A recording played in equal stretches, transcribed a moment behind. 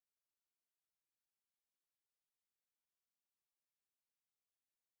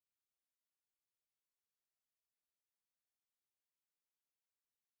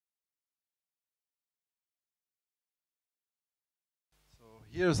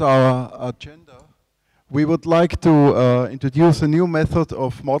Here's our agenda. We would like to introduce a new method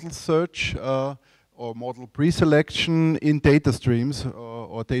of model search or model pre-selection in data streams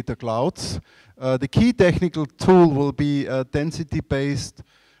or data clouds. The key technical tool will be density-based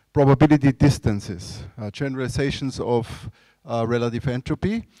probability distances, generalizations of relative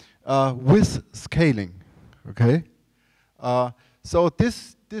entropy with scaling. Okay, so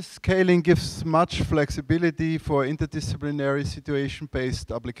this scaling gives much flexibility for interdisciplinary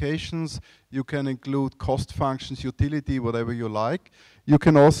situation-based applications. You can include cost functions, utility, whatever you like. You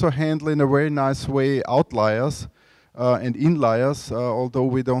can also handle in a very nice way outliers and inliers, although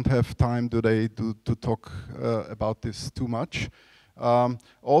we don't have time today to talk about this too much.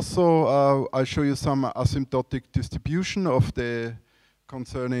 Also, I'll show you some asymptotic distribution of the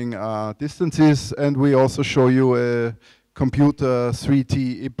concerning distances, and we also show you a computer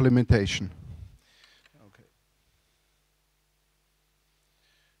 3D implementation. Okay.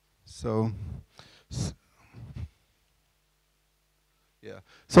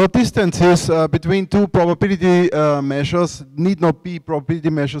 So distances between two probability measures need not be probability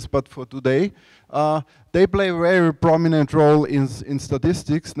measures, but for today, they play a very prominent role in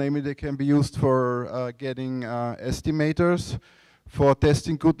statistics. Namely, they can be used for getting estimators, for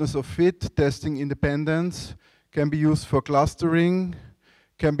testing goodness of fit, testing independence, can be used for clustering,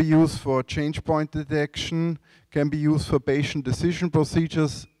 can be used for change point detection, can be used for Bayesian decision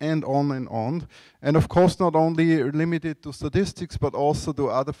procedures, and on and on. And of course, not only limited to statistics, but also to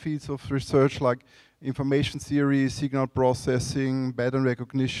other fields of research like information theory, signal processing, pattern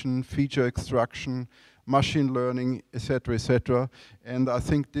recognition, feature extraction, machine learning, etc., etc. And I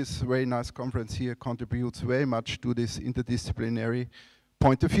think this very nice conference here contributes very much to this interdisciplinary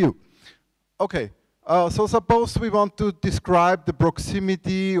point of view. Okay. So suppose we want to describe the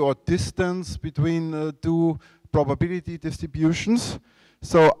proximity or distance between two probability distributions.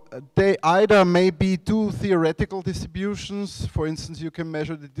 So they either may be two theoretical distributions. For instance, you can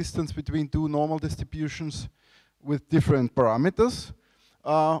measure the distance between two normal distributions with different parameters.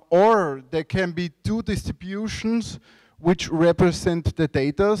 Or there can be two distributions which represent the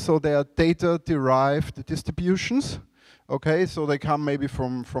data. So they are data-derived distributions. Okay, so they come maybe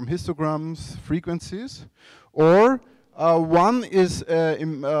from histograms, frequencies, or one is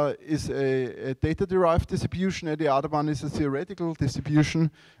a data-derived distribution, and the other one is a theoretical distribution.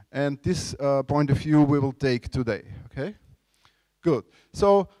 And this point of view we will take today. Okay, good.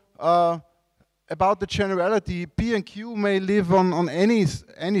 So about the generality, P and Q may live on any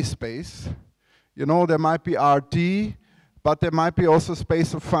space. You know, there might be RT. But there might be also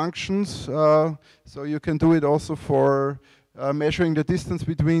space of functions, so you can do it also for measuring the distance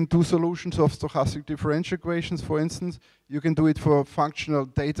between two solutions of stochastic differential equations, for instance. You can do it for functional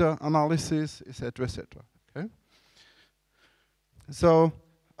data analysis, etc., etc. Okay? So,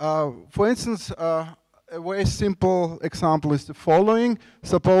 for instance, a very simple example is the following.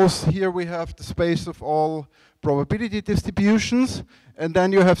 Suppose here we have the space of all probability distributions, and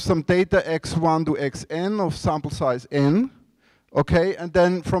then you have some data x1 to xn of sample size n, okay, and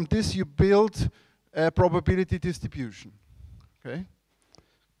then from this you build a probability distribution, okay.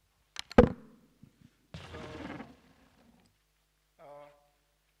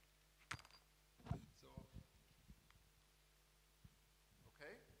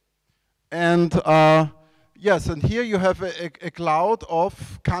 And yes, and here you have a cloud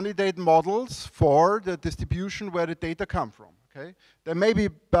of candidate models for the distribution where the data come from. Okay, they may be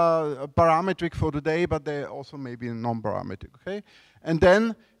parametric for today, but they also may be non-parametric. Okay, and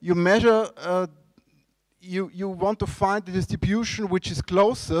then you measure. You want to find the distribution which is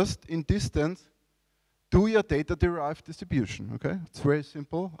closest in distance to your data-derived distribution. Okay, it's a very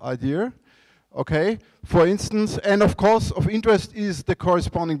simple idea. Okay, for instance, and of course of interest is the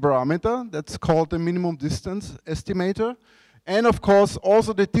corresponding parameter, that's called the minimum distance estimator, and of course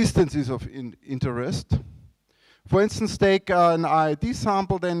also the distances of interest. For instance, take an IID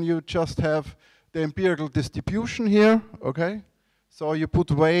sample, then you just have the empirical distribution here, okay? So you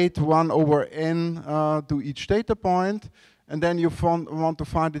put weight 1 over n to each data point, and then you want to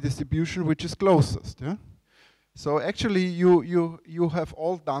find the distribution which is closest, yeah? So actually you have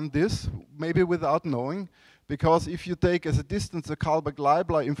all done this, maybe without knowing, because if you take as a distance the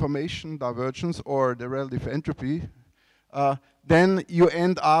Kalbeck-Leibler information divergence or the relative entropy, then you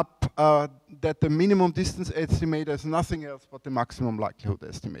end up that the minimum distance estimator is nothing else but the maximum likelihood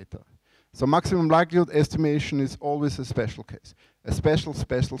estimator. So maximum likelihood estimation is always a special case, a special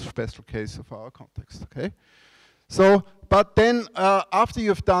case of our context, okay? So, but then after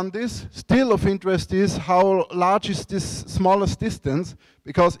you've done this, still of interest is how large is this smallest distance,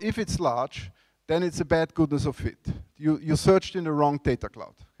 because if it's large, then it's a bad goodness of fit. You searched in the wrong data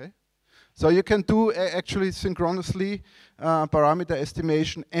cloud. Okay? So you can do actually synchronously parameter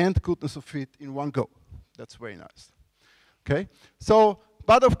estimation and goodness of fit in one go. That's very nice. Okay? So,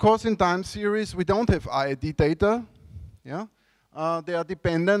 but of course in time series we don't have IID data. Yeah? They are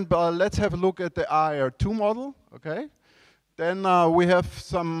dependent, but let's have a look at the IR2 model. Okay? Then we have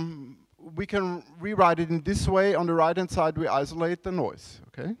some, we can rewrite it in this way. On the right hand side we isolate the noise.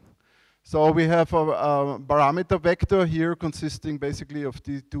 Okay? So we have a parameter vector here consisting basically of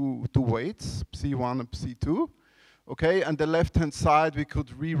the two weights, C1 and C2. Okay, and the left-hand side we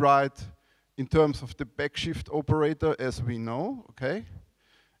could rewrite in terms of the backshift operator as we know. Okay,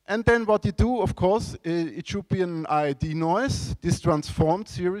 and then what you do, of course, it should be an IID noise. This transformed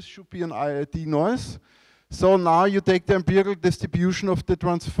series should be an IID noise. So now you take the empirical distribution of the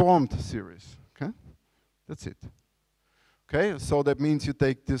transformed series. Okay, that's it. Okay, so that means you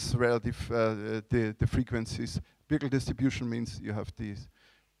take this relative, the frequencies. Empirical distribution means you have these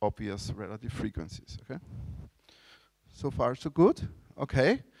obvious relative frequencies. Okay, so far so good.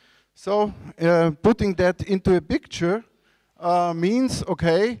 Okay, so putting that into a picture means,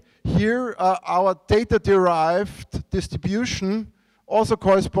 okay, here our data-derived distribution also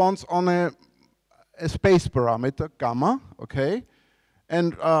corresponds on a space parameter, gamma. Okay,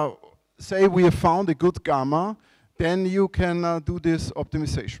 and say we have found a good gamma. Then you can do this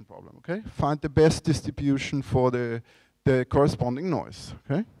optimization problem, okay? Find the best distribution for the corresponding noise,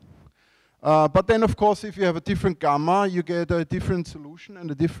 okay? But then, of course, if you have a different gamma, you get a different solution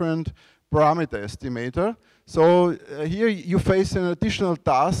and a different parameter estimator. So here you face an additional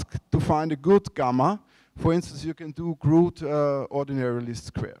task to find a good gamma. For instance, you can do crude ordinary least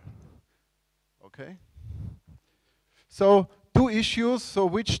square, okay? So, two issues, so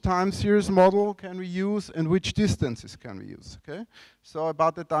which time series model can we use and which distances can we use, okay? So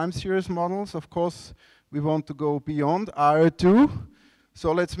about the time series models, of course, we want to go beyond R2.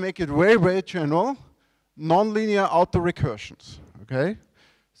 So let's make it very, very general. Nonlinear autorecursions, okay?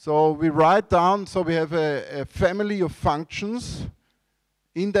 So we write down, so we have a family of functions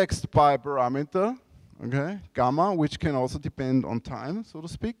indexed by a parameter, okay, gamma, which can also depend on time, so to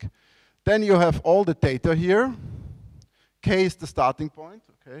speak. Then you have all the data here. K is the starting point,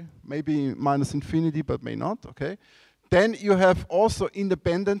 okay? Maybe minus infinity, but may not, okay? Then you have also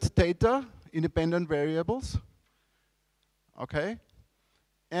independent data, independent variables, okay?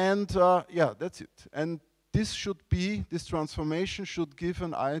 And yeah, that's it. And this should be, this transformation should give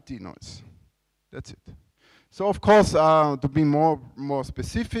an IID noise. That's it. So of course, to be more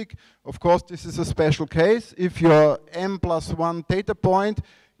specific, of course, this is a special case. If your m+1 data point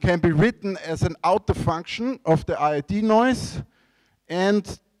can be written as an outer function of the IID noise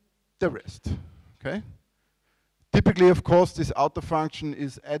and the rest, okay? Typically, of course, this outer function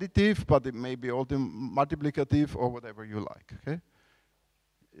is additive, but it may be also multiplicative or whatever you like, okay?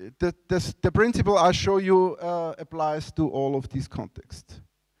 The principle I show you applies to all of these contexts.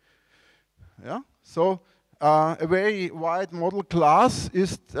 Yeah, so a very wide model class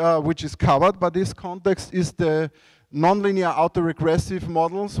is, which is covered by this context is the nonlinear autoregressive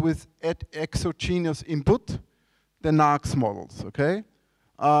models with exogenous input, the NARCS models, okay?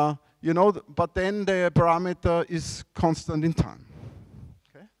 You know, but then the parameter is constant in time,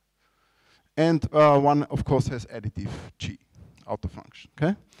 okay? And one, of course, has additive G, outer function,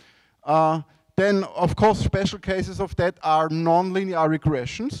 okay? Then, of course, special cases of that are nonlinear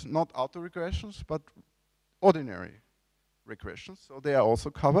regressions, not autoregressions, but ordinary regressions, so they are also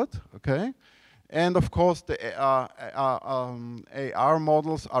covered, okay? And of course, the AR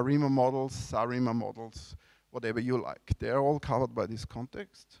models, ARIMA models, SARIMA models, whatever you like. They're all covered by this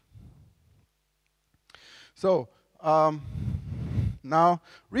context. So, now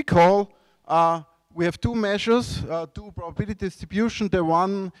recall, we have two measures, two probability distribution. The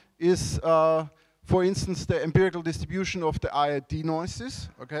one is, for instance, the empirical distribution of the IID noises,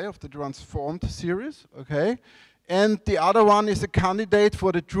 okay, of the transformed series, okay? And the other one is a candidate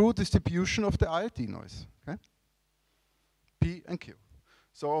for the true distribution of the IID noise, okay? P and Q.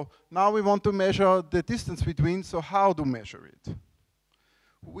 So now we want to measure the distance between, so how to measure it?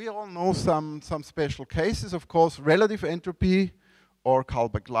 We all know some special cases, of course, relative entropy or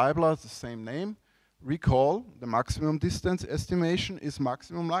Kalbeck-Leibler, the same name. Recall, the maximum distance estimation is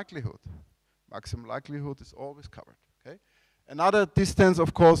maximum likelihood. Maximum likelihood is always covered, okay? Another distance,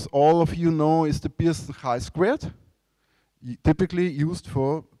 of course, all of you know is the Pearson chi-squared, typically used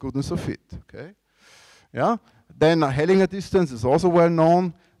for goodness of fit, okay? Yeah. Then a Hellinger distance is also well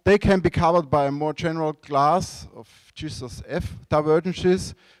known. They can be covered by a more general class of Jesus F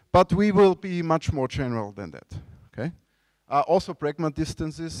divergences, but we will be much more general than that, okay? Also, Bregman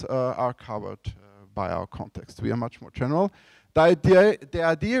distances are covered by our context. We are much more general. The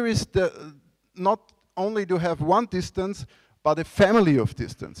idea is not only to have one distance, but a family of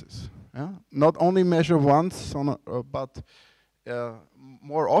distances. Yeah? Not only measure once, but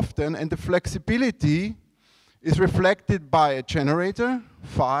more often. And the flexibility is reflected by a generator,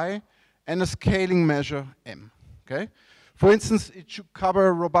 phi, and a scaling measure, m. Okay? For instance, it should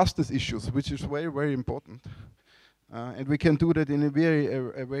cover robustness issues, which is very, very important. And we can do that in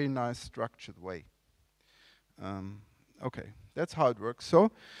a very nice structured way. Okay, that's how it works.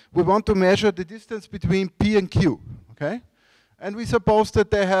 So we want to measure the distance between P and Q, okay? And we suppose that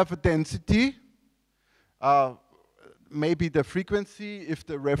they have a density, maybe the frequency if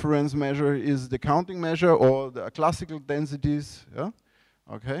the reference measure is the counting measure, or the classical densities, yeah?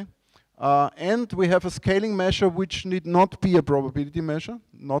 Okay. And we have a scaling measure which need not be a probability measure,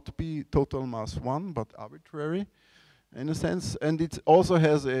 not be total mass 1, but arbitrary in a sense. And it also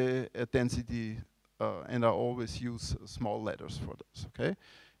has a density, and I always use small letters for those, okay?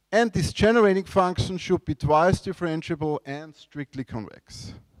 And this generating function should be twice differentiable and strictly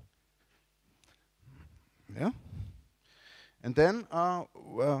convex. Yeah? And then,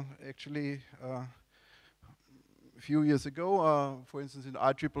 well, actually, a few years ago, for instance, in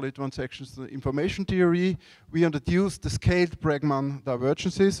IEEE transactions, the information theory, we introduced the scaled Bregman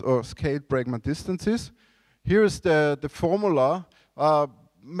divergences or scaled Bregman distances. Here is the formula.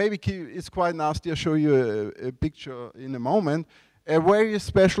 Maybe it's quite nasty. I'll show you a picture in a moment. A very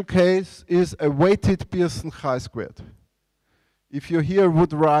special case is a weighted Pearson chi-squared. If you here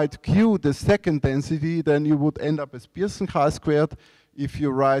would write Q, the second density, then you would end up as Pearson chi-squared. If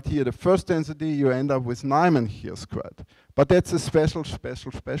you write here the first density, you end up with Nyman here squared. But that's a special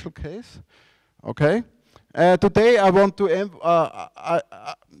case. Okay. Today I want to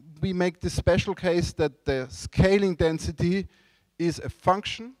we make the special case that the scaling density is a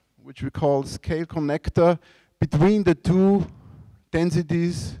function which we call scale connector between the two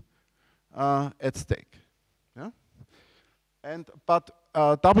densities at stake. Yeah. But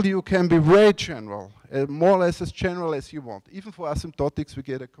W can be very general, more or less as general as you want. Even for asymptotics, we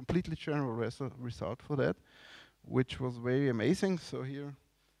get a completely general result for that, which was very amazing. So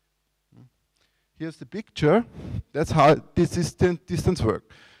here's the picture. That's how this distance works.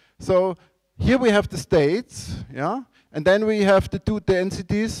 So here we have the states, yeah, and then we have the two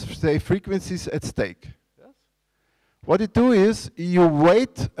densities, say frequencies at stake. Yes. What you do is you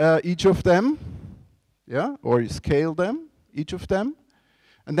weight each of them, yeah, or you scale them, each of them.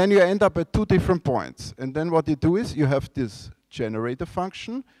 And then you end up at two different points. And then what you do is you have this generator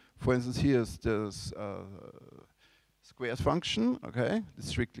function. For instance, here's this squared function, okay? It's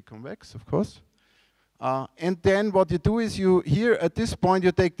strictly convex, of course. And then what you do is you, here at this point,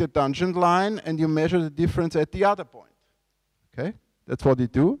 you take the tangent line and you measure the difference at the other point. Okay? That's what you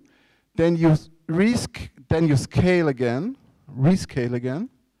do. Then you scale again, rescale again.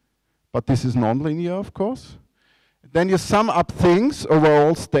 But this is nonlinear, of course. Then you sum up things over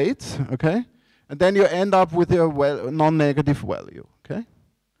all states, okay? And then you end up with a non-negative value, okay?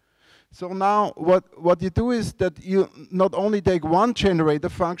 So now what you do is that you not only take one generator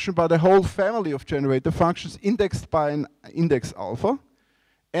function, but a whole family of generator functions indexed by an index alpha.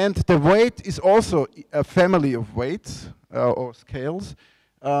 And the weight is also a family of weights or scales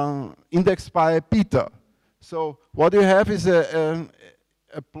indexed by a beta. So what you have is a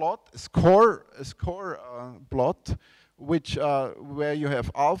plot, a score plot, which where you have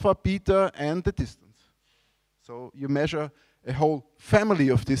alpha, beta, and the distance. So you measure a whole family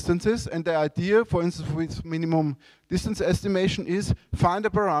of distances, and the idea, for instance, with minimum distance estimation is find a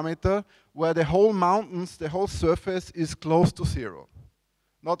parameter where the whole mountains, the whole surface is close to zero.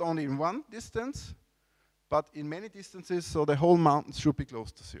 Not only in one distance, but in many distances, so the whole mountains should be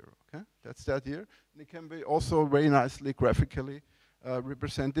close to zero. Okay? That's the idea. And it can be also very nicely graphically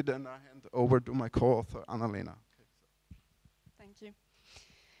represented, and I hand over to my co-author, Annalena. Okay, so. Thank you.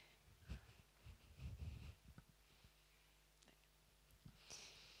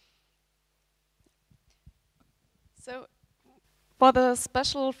 So, for the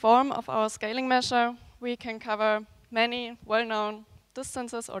special form of our scaling measure, we can cover many well-known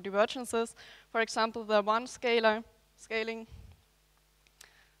distances or divergences. For example, the one scaling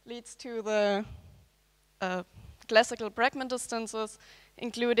leads to the classical Bregman distances,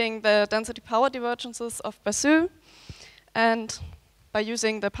 including the density power divergences of Berceau, and by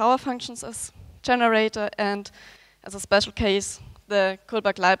using the power functions as generator, and as a special case, the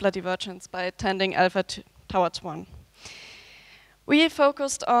Kullback-Leibler divergence by tending alpha towards 1. We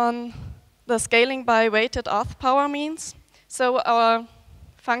focused on the scaling by weighted Rth power means. So our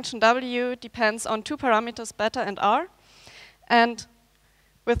function W depends on two parameters, beta and R. And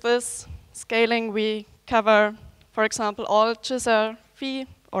with this, scaling, we cover, for example, all Gizar phi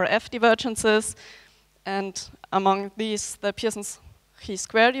or F divergences, and among these, the Pearson's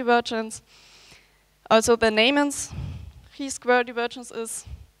chi-square divergence. Also, the Neyman's chi-square divergence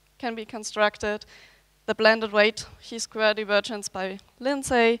can be constructed. The blended weight chi-square divergence by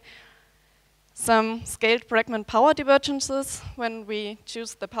Lindsay. Some scaled Bregman power divergences when we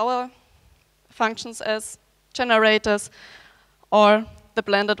choose the power functions as generators, or the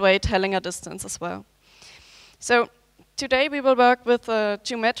blended weight Hellinger distance as well. So today we will work with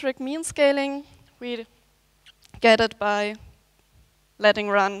geometric mean scaling. We get it by letting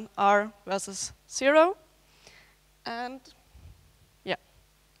run R versus 0, and yeah,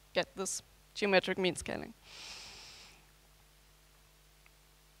 get this geometric mean scaling.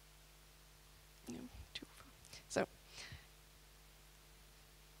 So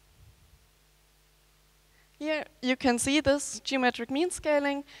here you can see this geometric mean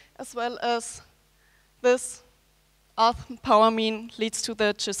scaling, as well as this rth power mean leads to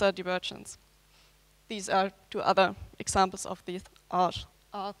the Gizar divergence. These are two other examples of these rth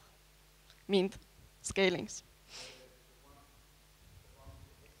mean scalings.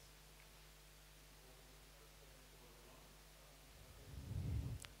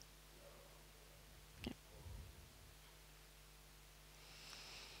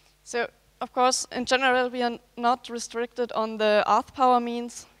 So, of course, in general, we are not restricted on the rth power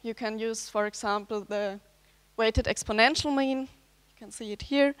means. You can use, for example, the weighted exponential mean. You can see it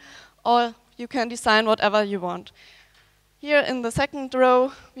here. Or you can design whatever you want. Here in the second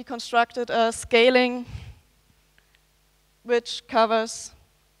row, we constructed a scaling which covers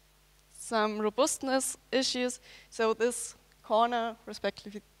some robustness issues. So this corner,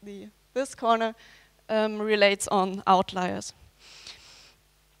 respectively this corner, relates on outliers.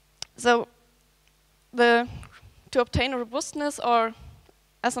 So to obtain robustness or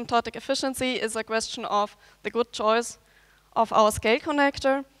asymptotic efficiency is a question of the good choice of our scale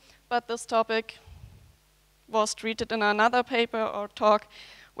connector, but this topic was treated in another paper or talk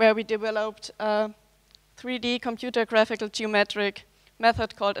where we developed a 3D computer graphical geometric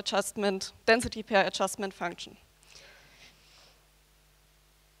method called adjustment, density pair adjustment function.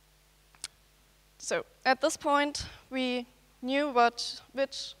 So at this point, we knew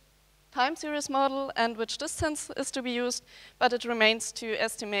which time series model and which distance is to be used, but it remains to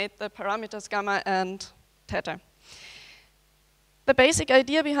estimate the parameters gamma and theta. The basic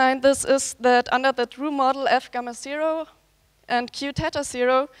idea behind this is that under the true model f gamma 0 and q theta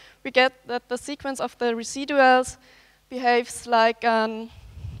 0, we get that the sequence of the residuals behaves like a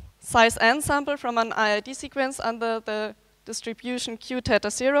size n sample from an IID sequence under the distribution q theta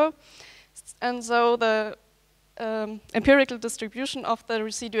 0. And so the empirical distribution of the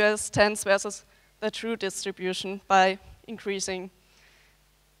residuals tends versus the true distribution by increasing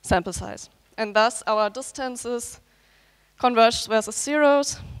sample size. And thus our distances converge versus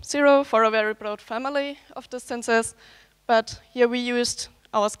 0 for a very broad family of distances, but here we used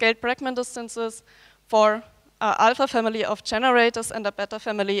our scaled Bregman distances for an alpha family of generators and a beta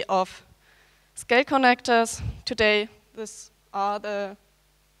family of scale connectors. Today, these are the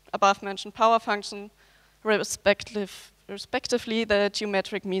above mentioned power function, respectively the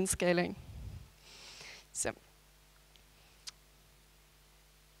geometric mean scaling. So,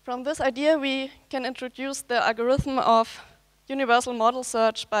 from this idea, we can introduce the algorithm of universal model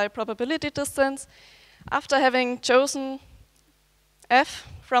search by probability distance. After having chosen f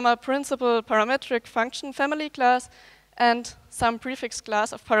from a principal parametric function family class and some prefix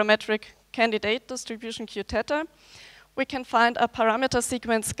class of parametric candidate distribution q theta, we can find a parameter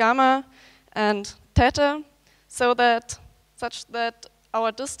sequence gamma and theta such that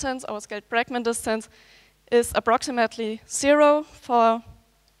our distance, our scaled Bregman distance, is approximately 0 for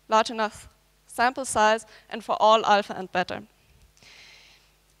large enough sample size and for all alpha and beta.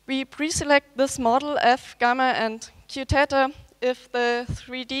 We pre-select this model f gamma and q theta if the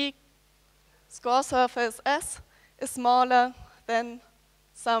 3D score surface S is smaller than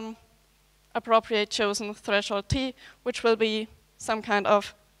some appropriate chosen threshold T, which will be some kind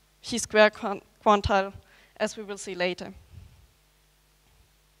of chi-square quantile, as we will see later.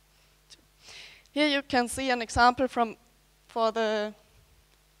 Here you can see an example for the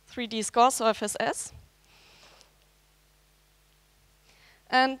 3D score surface S.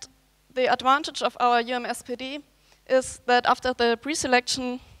 And the advantage of our UMSPD is that after the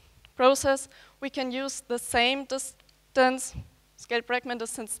pre-selection process, we can use the same distance, scaled Bregman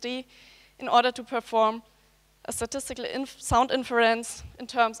distance D, in order to perform a statistical sound inference in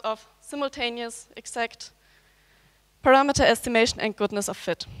terms of simultaneous, exact parameter estimation and goodness of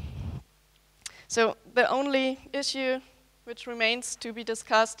fit. So the only issue which remains to be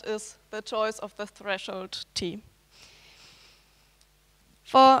discussed is the choice of the threshold t.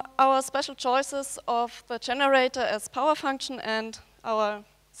 For our special choices of the generator as power function and our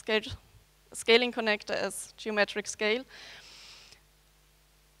scaling connector as geometric scale,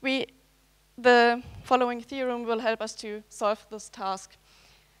 the following theorem will help us to solve this task.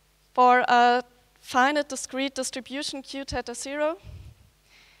 For a finite discrete distribution q theta 0,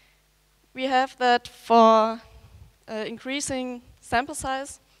 we have that for increasing sample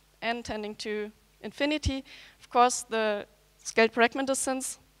size n tending to infinity, of course, the scaled Bregman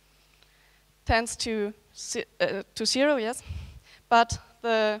distance tends to 0, yes, but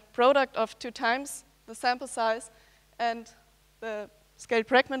the product of 2 times the sample size and the scaled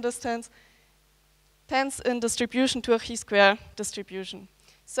Bregman distance tends in distribution to a chi-square distribution.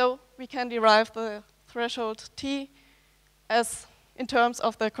 So we can derive the threshold t as in terms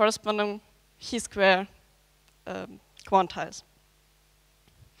of the corresponding chi-square quantiles.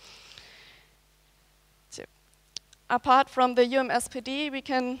 So, apart from the UMSPD, we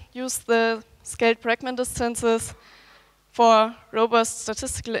can use the scaled Bregman distances for robust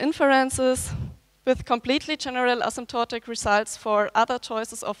statistical inferences with completely general asymptotic results for other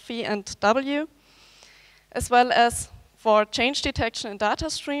choices of phi and w, as well as for change detection in data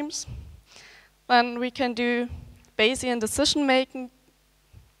streams. Then we can do Bayesian decision making,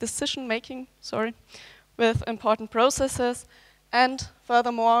 with important processes, and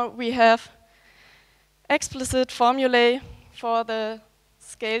furthermore we have explicit formulae for the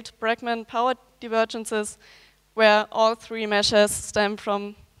scaled Bregman power divergences, where all 3 measures stem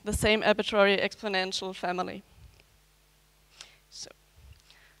from the same arbitrary exponential family. So,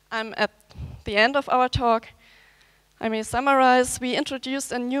 I'm at the end of our talk. I may summarize. We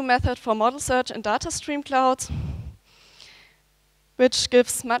introduced a new method for model search in data stream clouds, which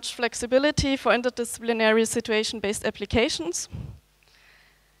gives much flexibility for interdisciplinary situation-based applications.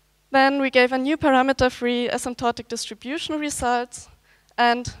 Then we gave a new parameter-free asymptotic distribution results,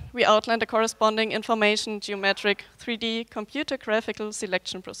 and we outlined a corresponding information geometric 3D computer graphical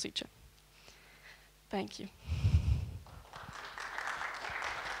selection procedure. Thank you.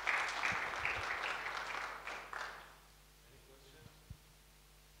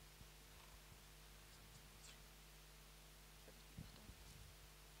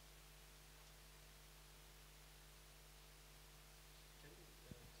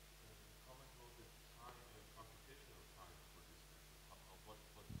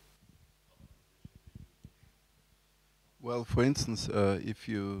 Well, for instance, if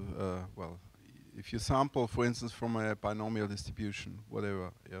you sample, for instance, from a binomial distribution,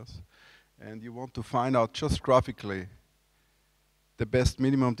 whatever, yes, and you want to find out just graphically the best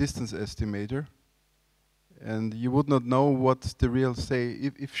minimum distance estimator, and you would not know what's the real, say,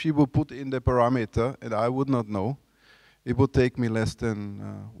 if she would put in the parameter and I would not know, it would take me less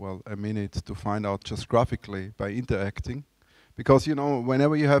than, a minute to find out just graphically by interacting. Because, you know,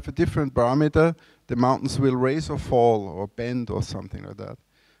 whenever you have a different parameter, the mountains will raise or fall or bend or something like that.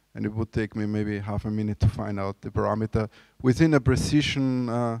 And it would take me maybe half a minute to find out the parameter within a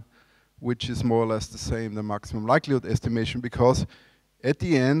precision which is more or less the same, the maximum likelihood estimation, because at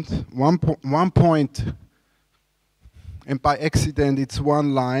the end, one point, and by accident it's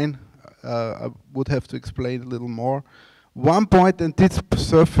one line, I would have to explain a little more. One point and this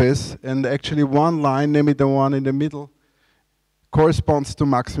surface, and actually one line, namely the one in the middle, corresponds to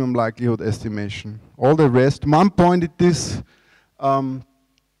maximum likelihood estimation. All the rest, one point at this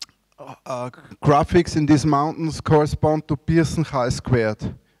graphics in these mountains correspond to Pearson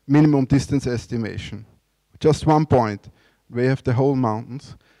chi-squared, minimum distance estimation. Just one point. We have the whole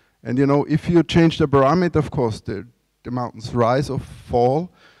mountains. And you know, if you change the parameter, of course, the mountains rise or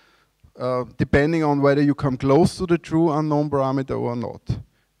fall, depending on whether you come close to the true unknown parameter or not.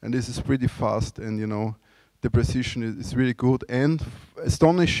 And this is pretty fast, and you know, the precision is really good, and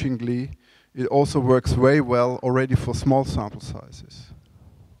astonishingly, it also works very well already for small sample sizes.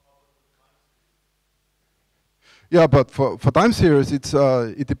 Yeah, but for time series,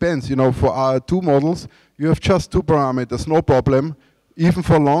 it depends. You know, for our 2 models, you have just 2 parameters, no problem. Even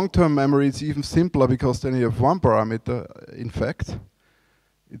for long-term memory, it's even simpler because then you have 1 parameter. In fact,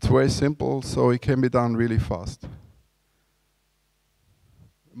 it's very simple, so it can be done really fast.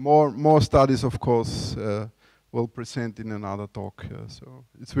 More studies, of course, will present in another talk. So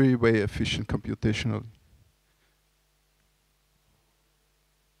it's really very efficient computationally.